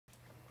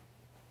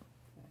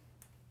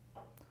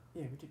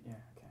Yeah, we did. Yeah,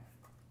 okay.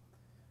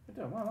 We're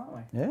doing well,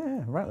 aren't we?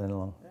 Yeah, rattling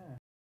along. Yeah.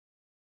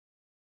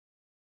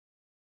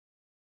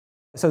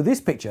 So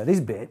this picture, this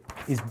bit,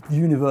 is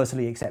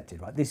universally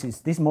accepted, right?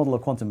 This model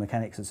of quantum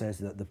mechanics that says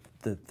that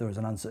there is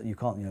an uncertainty. You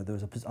can't,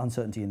 there's an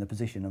uncertainty in the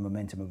position and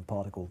momentum of a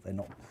particle. They're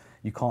not.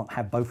 You can't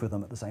have both of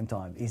them at the same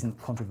time. Isn't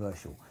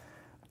controversial.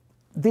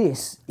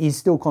 This is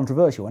still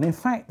controversial, and in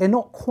fact, they're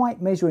not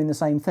quite measuring the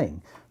same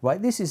thing,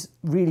 right? This is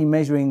really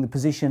measuring the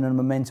position and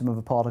momentum of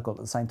a particle at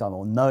the same time,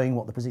 or knowing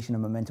what the position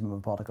and momentum of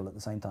a particle at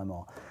the same time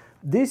are.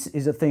 This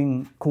is a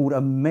thing called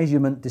a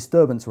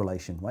measurement-disturbance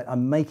relation, right?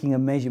 I'm making a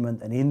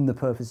measurement, and in the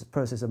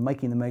process of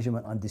making the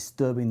measurement, I'm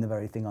disturbing the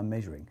very thing I'm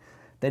measuring.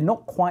 They're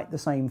not quite the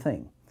same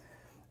thing.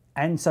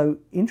 And so,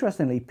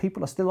 interestingly,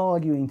 people are still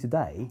arguing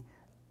today,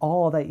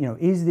 are they,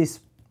 is this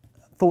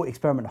thought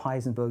experiment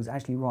Heisenberg's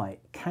actually right?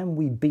 Can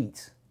we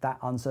beat that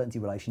uncertainty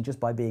relation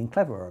just by being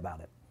cleverer about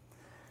it?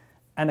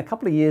 And a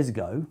couple of years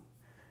ago,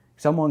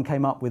 someone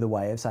came up with a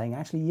way of saying,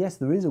 actually, yes,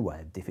 there is a way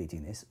of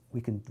defeating this.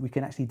 We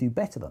can actually do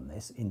better than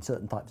this in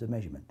certain types of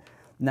measurement.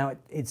 Now,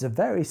 it's a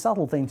very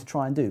subtle thing to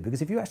try and do,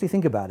 because if you actually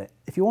think about it,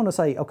 if you want to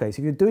say, okay, so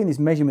if you're doing this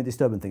measurement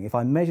disturbance thing, if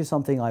I measure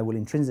something, I will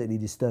intrinsically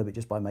disturb it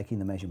just by making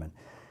the measurement.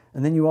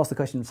 And then you ask the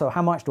question, so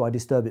how much do I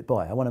disturb it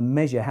by? I want to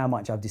measure how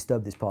much I've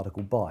disturbed this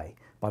particle by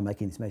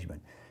making this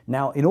measurement.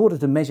 Now, in order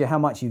to measure how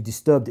much you've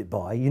disturbed it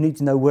by, you need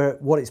to know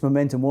what its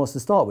momentum was to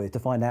start with to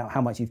find out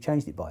how much you've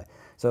changed it by.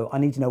 So I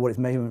need to know what its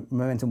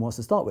momentum was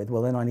to start with.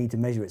 Well, then I need to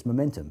measure its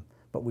momentum.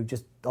 But we've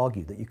just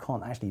argued that you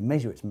can't actually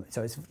measure its momentum.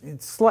 So it's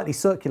a slightly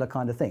circular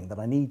kind of thing, that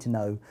I need to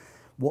know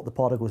what the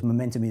particle's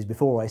momentum is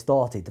before I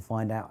started to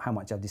find out how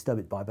much I've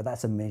disturbed it by, but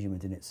that's a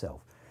measurement in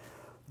itself.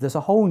 There's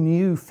a whole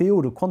new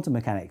field of quantum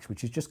mechanics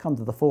which has just come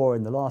to the fore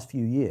in the last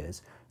few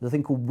years, the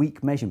thing called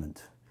weak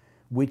measurement,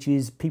 which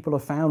is people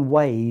have found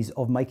ways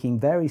of making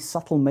very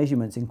subtle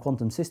measurements in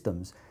quantum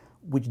systems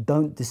which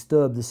don't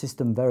disturb the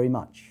system very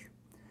much.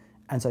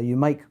 And so you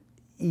make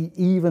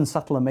even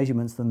subtler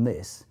measurements than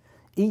this.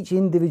 Each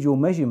individual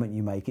measurement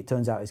you make, it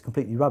turns out, is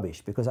completely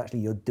rubbish, because actually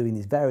you're doing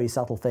this very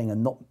subtle thing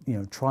and not,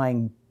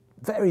 trying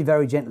very,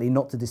 very gently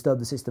not to disturb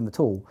the system at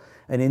all.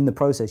 And in the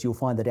process, you'll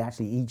find that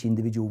actually each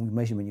individual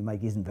measurement you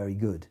make isn't very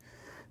good.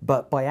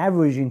 But by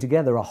averaging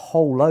together a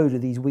whole load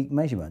of these weak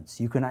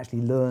measurements, you can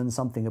actually learn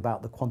something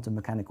about the quantum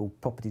mechanical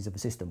properties of a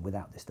system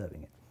without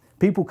disturbing it.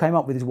 People came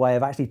up with this way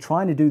of actually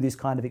trying to do this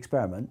kind of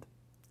experiment,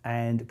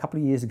 and a couple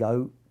of years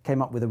ago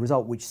came up with a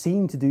result which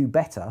seemed to do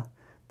better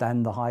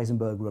than the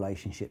Heisenberg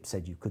relationship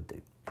said you could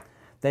do.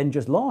 Then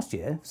just last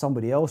year,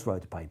 somebody else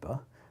wrote a paper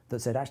that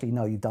said, actually,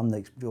 no, you've done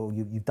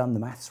the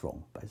maths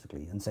wrong,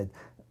 basically, and said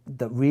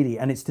that really,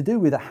 and it's to do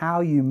with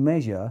how you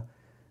measure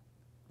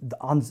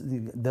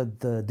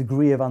the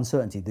degree of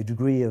uncertainty, the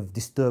degree of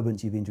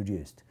disturbance you've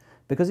introduced.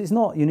 Because it's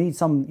not, you need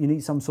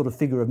some sort of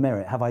figure of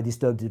merit. Have I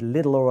disturbed it a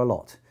little or a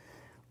lot?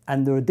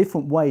 And there are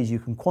different ways you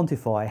can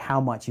quantify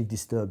how much you've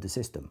disturbed the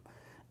system.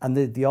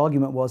 And the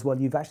argument was,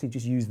 well, you've actually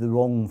just used the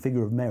wrong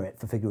figure of merit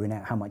for figuring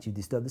out how much you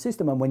disturb the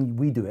system. And when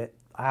we do it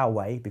our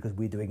way, because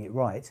we're doing it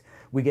right,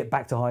 we get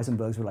back to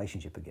Heisenberg's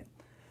relationship again.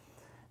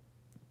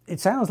 It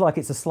sounds like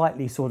it's a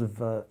slightly sort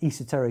of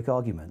esoteric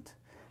argument,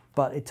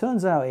 but it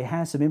turns out it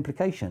has some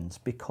implications,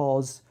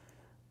 because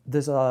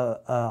there's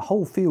a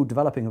whole field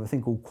developing of a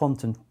thing called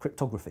quantum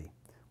cryptography,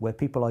 where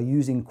people are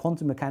using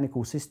quantum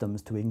mechanical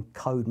systems to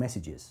encode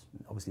messages.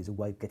 Obviously, it's a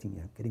way of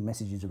getting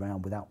messages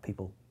around without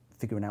people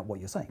figuring out what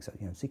you're saying, so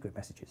secret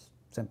messages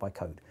sent by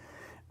code.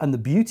 And the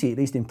beauty, at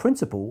least in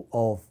principle,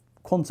 of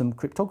quantum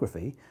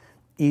cryptography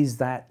is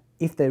that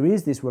if there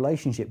is this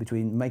relationship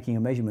between making a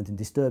measurement and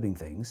disturbing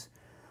things,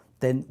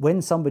 then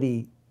when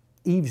somebody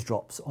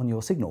eavesdrops on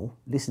your signal,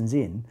 listens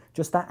in,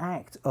 just that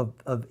act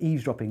of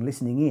eavesdropping,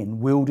 listening in,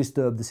 will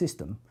disturb the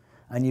system,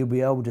 and you'll be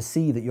able to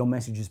see that your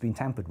message has been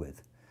tampered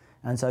with.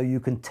 And so you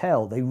can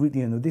tell,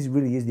 this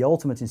really is the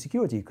ultimate in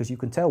security, because you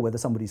can tell whether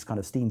somebody's kind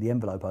of steamed the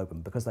envelope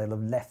open, because they'll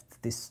have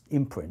left this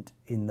imprint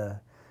in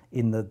the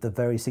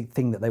very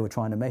thing that they were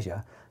trying to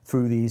measure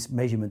through these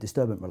measurement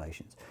disturbance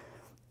relations.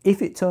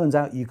 If it turns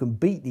out you can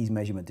beat these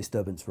measurement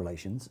disturbance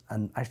relations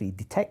and actually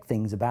detect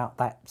things about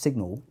that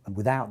signal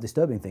without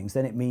disturbing things,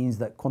 then it means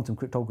that quantum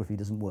cryptography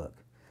doesn't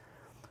work.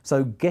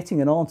 So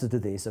getting an answer to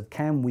this of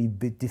can we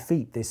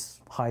defeat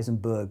this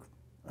Heisenberg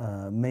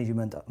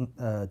measurement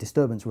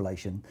disturbance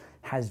relation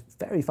has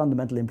very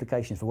fundamental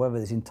implications for whether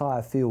this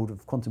entire field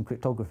of quantum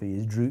cryptography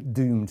is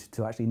doomed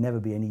to actually never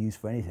be any use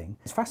for anything.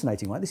 It's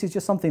fascinating, right? This is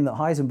just something that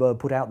Heisenberg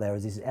put out there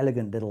as this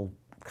elegant little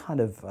kind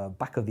of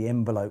back of the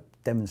envelope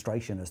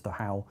demonstration as to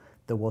how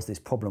there was this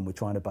problem with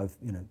trying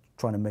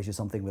to measure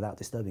something without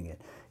disturbing it.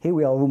 Here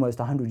we are almost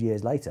 100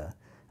 years later,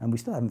 and we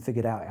still haven't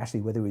figured out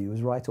actually whether he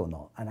was right or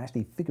not. And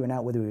actually figuring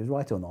out whether he was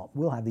right or not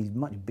will have these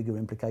much bigger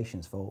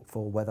implications for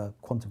whether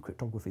quantum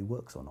cryptography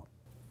works or not.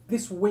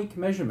 This weak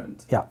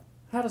measurement, yeah.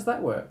 How does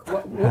that work?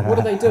 What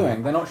are they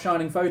doing? They're not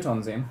shining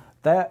photons in?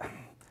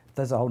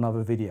 There's a whole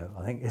other video,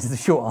 I think, is the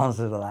short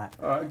answer to that.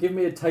 All right, give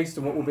me a taste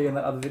of what will be in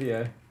that other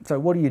video. So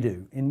what do you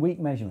do in weak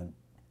measurement?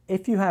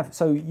 If you have,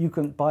 so you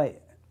can,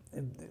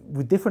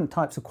 with different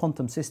types of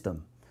quantum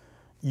system,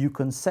 you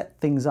can set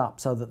things up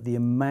so that the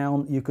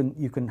amount you can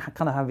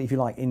kind of have, if you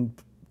like,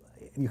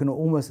 you can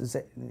almost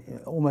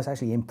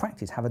actually in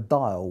practice have a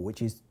dial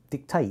which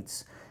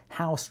dictates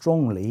how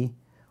strongly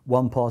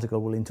one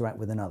particle will interact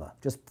with another.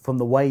 Just from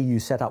the way you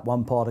set up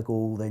one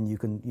particle, then you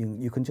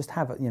can just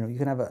have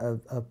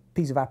a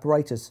piece of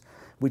apparatus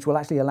which will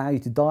actually allow you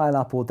to dial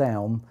up or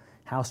down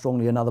how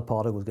strongly another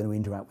particle is going to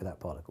interact with that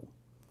particle.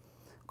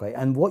 Okay,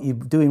 and what you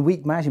do in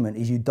weak measurement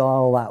is you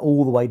dial that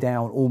all the way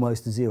down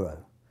almost to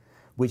zero,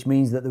 which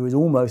means that there is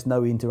almost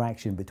no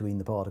interaction between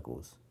the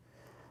particles,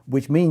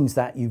 which means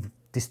that you've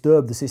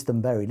disturbed the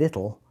system very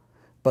little,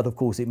 but of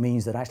course it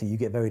means that actually you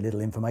get very little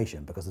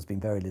information because there's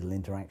been very little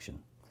interaction.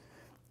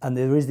 And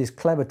there is this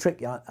clever trick,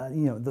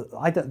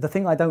 the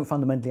thing I don't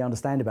fundamentally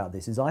understand about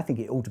this is I think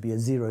it ought to be a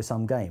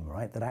zero-sum game,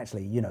 right? That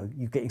actually, you're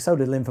getting so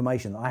little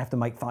information that I have to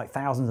make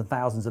thousands and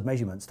thousands of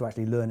measurements to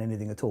actually learn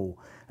anything at all.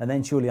 And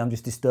then surely I'm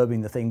just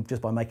disturbing the thing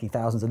just by making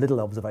thousands of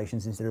little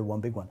observations instead of one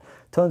big one.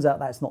 Turns out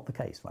that's not the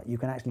case, right? You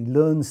can actually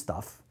learn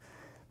stuff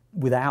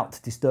without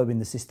disturbing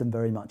the system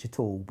very much at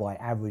all by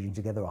averaging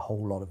together a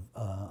whole lot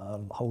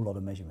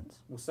of measurements.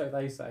 Well, so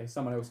they say.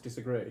 Someone else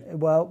disagree.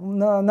 Well,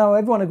 no,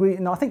 everyone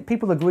agrees. No, I think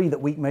people agree that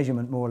weak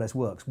measurement more or less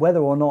works. Whether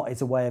or not it's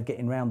a way of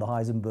getting around the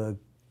Heisenberg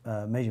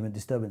measurement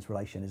disturbance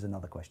relation is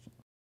another question.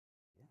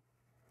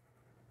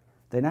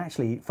 Then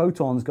actually,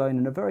 photons going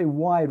in a very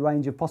wide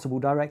range of possible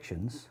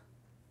directions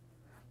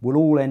will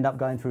all end up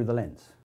going through the lens.